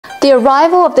The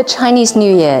arrival of the Chinese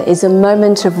New Year is a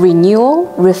moment of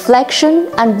renewal, reflection,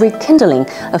 and rekindling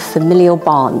of familial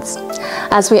bonds.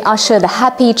 As we usher the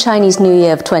happy Chinese New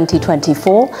Year of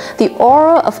 2024, the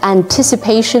aura of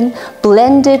anticipation,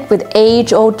 blended with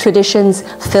age-old traditions,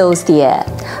 fills the air.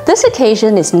 This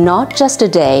occasion is not just a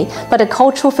day, but a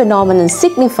cultural phenomenon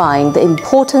signifying the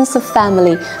importance of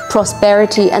family,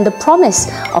 prosperity, and the promise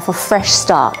of a fresh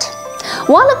start.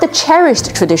 One of the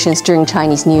cherished traditions during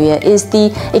Chinese New Year is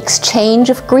the exchange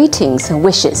of greetings and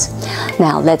wishes.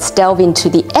 Now let's delve into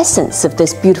the essence of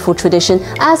this beautiful tradition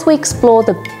as we explore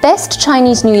the best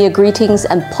Chinese New Year greetings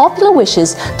and popular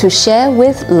wishes to share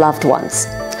with loved ones.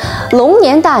 龙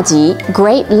年大吉,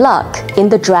 great luck in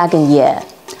the dragon year.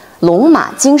 龙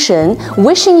马精神,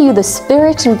 wishing you the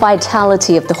spirit and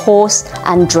vitality of the horse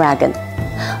and dragon.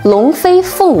 龙飞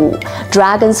凤舞,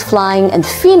 dragons flying and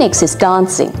phoenixes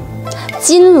dancing.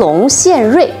 金龙献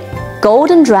瑞,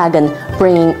 golden dragon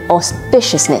bringing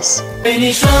auspiciousness. 对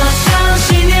你说声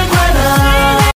新年